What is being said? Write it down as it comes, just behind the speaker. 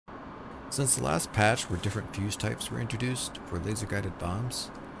Since the last patch where different fuse types were introduced for laser-guided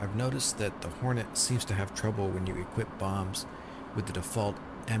bombs, I've noticed that the Hornet seems to have trouble when you equip bombs with the default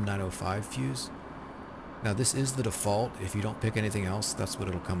M905 fuse. Now this is the default. If you don't pick anything else, that's what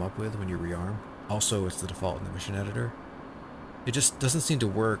it'll come up with when you rearm. Also, it's the default in the mission editor. It just doesn't seem to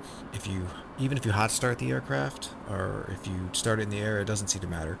work even if you hot start the aircraft, or if you start it in the air, it doesn't seem to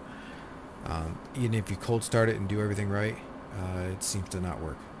matter. Even if you cold start it and do everything right, it seems to not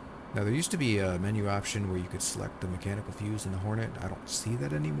work. Now there used to be a menu option where you could select the mechanical fuse in the Hornet. I don't see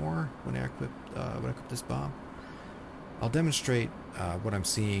that anymore when I equip this bomb. I'll demonstrate what I'm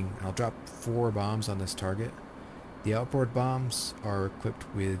seeing. I'll drop 4 bombs on this target. The outboard bombs are equipped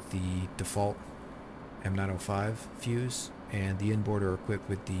with the default M905 fuse, and the inboard are equipped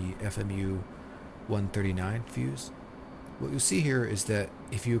with the FMU 139 fuse. What you'll see here is that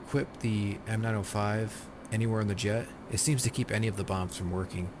if you equip the M905 anywhere on the jet, it seems to keep any of the bombs from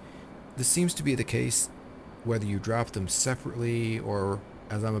working. This seems to be the case whether you drop them separately or,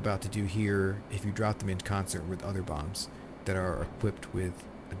 as I'm about to do here, if you drop them in concert with other bombs that are equipped with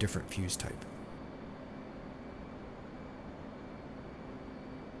a different fuse type.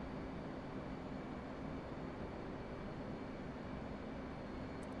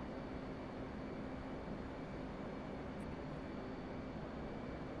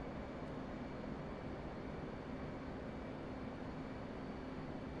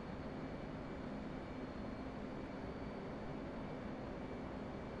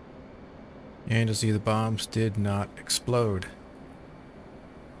 And you'll see the bombs did not explode.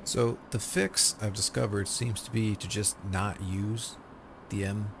 So the fix I've discovered seems to be to just not use the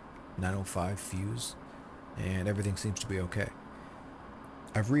M905 fuse, and everything seems to be okay.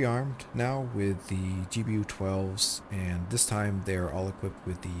 I've rearmed now with the GBU 12s, and this time they're all equipped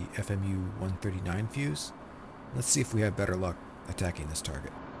with the FMU 139 fuse. Let's see if we have better luck attacking this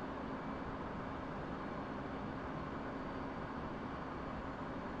target.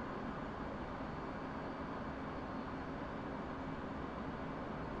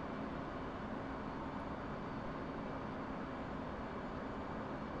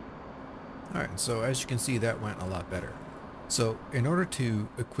 Alright, so as you can see, that went a lot better. So in order to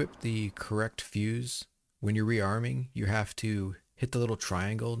equip the correct fuse, when you're rearming, you have to hit the little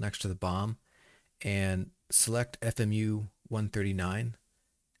triangle next to the bomb and select FMU 139.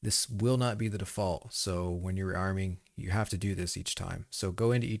 This will not be the default, so when you're rearming, you have to do this each time. So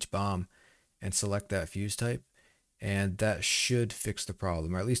go into each bomb and select that fuse type, and that should fix the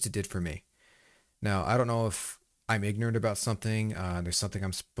problem, or at least it did for me. Now, I don't know if I'm ignorant about something. There's something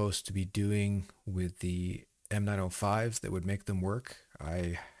I'm supposed to be doing with the M905s that would make them work.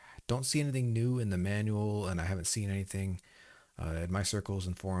 I don't see anything new in the manual, and I haven't seen anything in my circles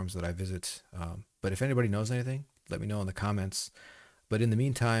and forums that I visit. But if anybody knows anything, let me know in the comments. But in the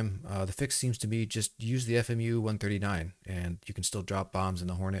meantime, the fix seems to be just use the FMU 139, and you can still drop bombs in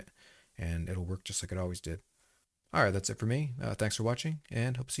the Hornet, and it'll work just like it always did. Alright, that's it for me. Thanks for watching,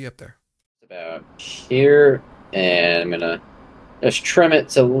 and hope to see you up there. About here, and I'm gonna just trim it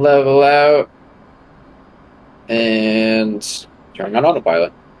to level out and turn on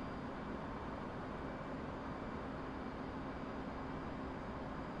autopilot.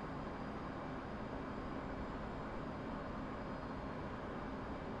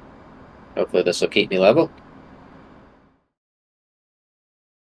 Hopefully this will keep me level.